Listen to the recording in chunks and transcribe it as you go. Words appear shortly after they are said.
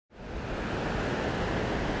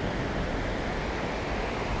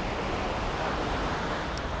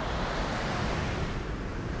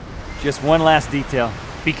Just one last detail.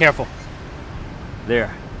 Be careful.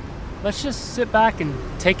 There. Let's just sit back and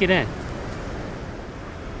take it in.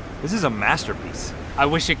 This is a masterpiece. I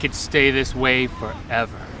wish it could stay this way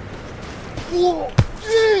forever.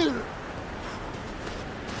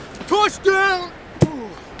 Touchdown!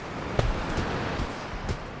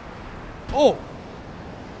 Oh,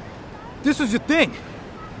 this was your thing.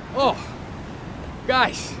 Oh,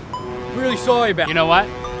 guys, really sorry about it. You know what?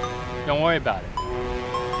 Don't worry about it.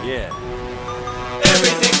 Yeah.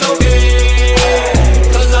 Everything's okay,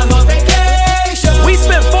 'cause I'm on vacation. We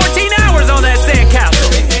spent 14 hours on that sandcastle.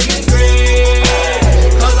 Everything is great,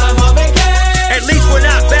 'cause I'm on vacation. At least we're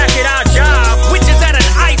not back at our job, which is at an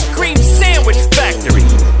ice cream sandwich factory.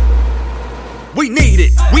 We need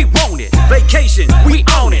it, we want it. Vacation, we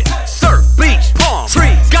own it. Surf, beach, palm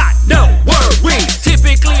trees, got no worries.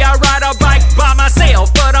 Typically I ride a bike by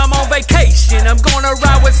myself, but I'm on vacation. I'm gonna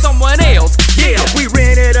ride with someone else. Yeah, we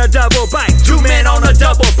rented a double bike, 2 men on a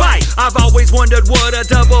double bike. I've always wondered what a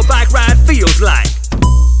double bike ride feels like.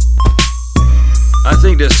 I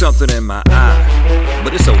think there's something in my eye,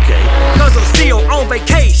 but it's okay. 'Cause I'm still on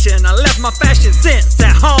vacation. I left my fashion sense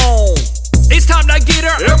at home. It's time to get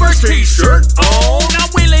her Everest t-shirt on. I'm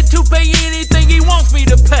willing to pay anything he wants me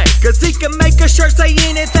to pay. 'Cause he can make a shirt say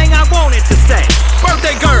anything I want it to say.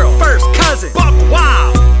 Birthday girl, first cousin, Buck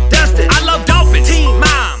Wild, Dustin, I love dolphins, Teen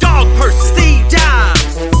Mom, dog person, Steve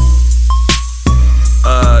Jobs.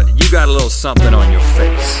 You got a little something on your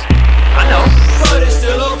face. I know. But it's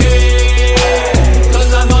still okay,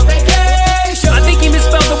 'cause I'm on vacation. I think he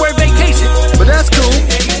misspelled the word vacation, but that's cool.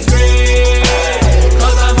 Everything is great,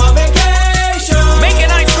 'cause I'm on vacation.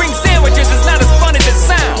 Making ice cream sandwiches is not as fun as it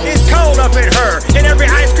sounds. It's cold up in her, and every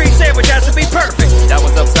ice cream sandwich has to be perfect. That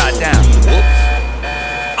was upside down.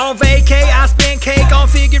 On vacay, I spend cake on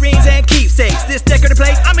figurines and keepsakes. This decorative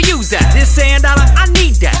plate, I'ma use that. This sand dollar, I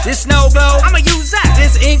need that. This snow globe, I'ma use that.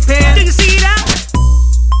 This ink pen, do you see that?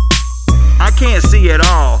 I can't see it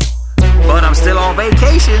all, but I'm still on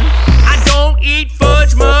vacation. I don't eat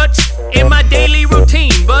fudge much in my daily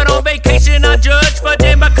routine, but on vacation I judge, but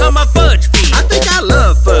then become a fudge fiend. I think I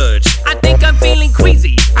love fudge. I think I'm feeling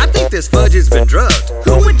queasy. I think this fudge has been drugged.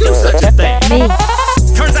 Who would do such a thing? Me.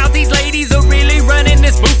 Turns out these ladies are really running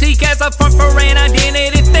this boutique as a front for an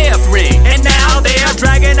identity theft ring. And now they are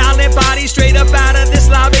dragging all their bodies straight up out of this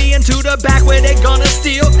lobby into the back where they're gonna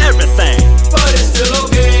steal everything. But it's still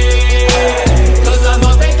okay, 'cause I'm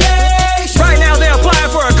on vacation. Right now they're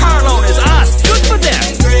applying for a car loan as us. Good for them.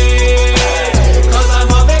 Everything's great, 'cause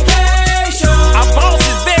I'm on vacation. Our boss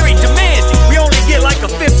is very demanding. We only get like a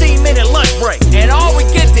 15-minute lunch break. And all we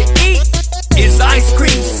get to eat is ice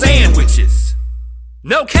cream sandwiches.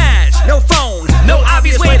 No cash, no phone, no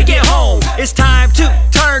obvious way to get home. It's time to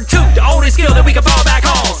turn to the only skill that we can fall back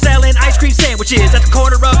on. Selling ice cream sandwiches at the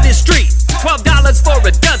corner of this street. $12 for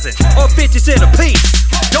a dozen, or 50 cents a piece.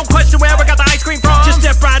 Don't question where I got the ice cream from. Just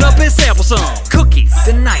step right up and sample some. Cookies,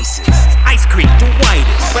 the nicest. Ice cream, the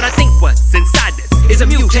whitest. But I think what's inside this is a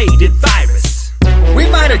mutated virus. We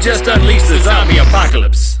might have just unleashed the zombie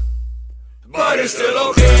apocalypse. But it's still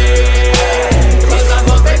okay, 'cause I'm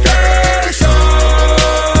on vacation.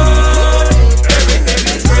 Everything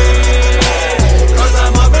is great, 'cause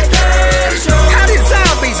I'm on vacation. How did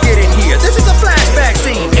zombies get in here? This is a flashback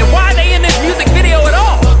scene. And why are they in this music video at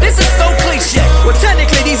all? This is so cliche. Well,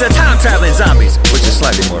 technically these are time-traveling zombies, which is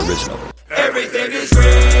slightly more original. Everything is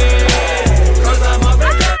great, 'cause I'm on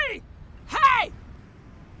vacation. Hey!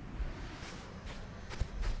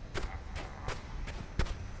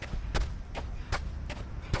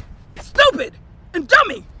 Stupid and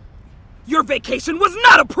dummy! Your vacation was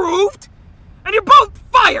not approved! And you're both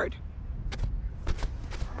fired!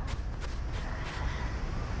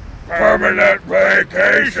 Permanent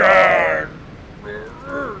vacation!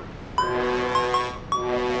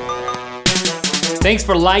 Thanks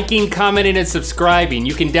for liking, commenting, and subscribing.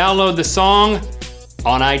 You can download the song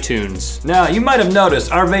on iTunes. Now, you might have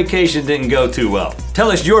noticed our vacation didn't go too well. Tell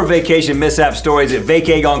us your vacation mishap stories at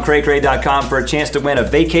vacagonecraycray.com for a chance to win a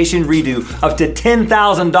vacation redo up to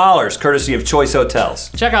 $10,000 courtesy of Choice Hotels.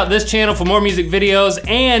 Check out this channel for more music videos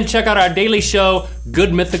and check out our daily show,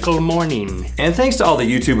 Good Mythical Morning. And thanks to all the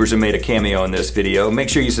YouTubers who made a cameo in this video. Make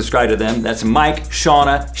sure you subscribe to them. That's Mike,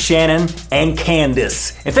 Shauna, Shannon, and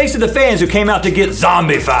Candace. And thanks to the fans who came out to get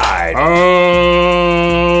zombified.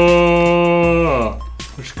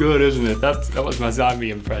 It's good, isn't it? That was my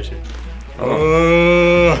zombie impression.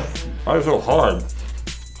 I'm so hard.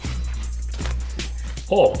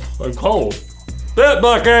 Oh, I'm cold. Bit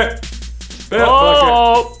bucket! Bit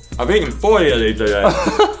bucket! I've eaten 40 of these today.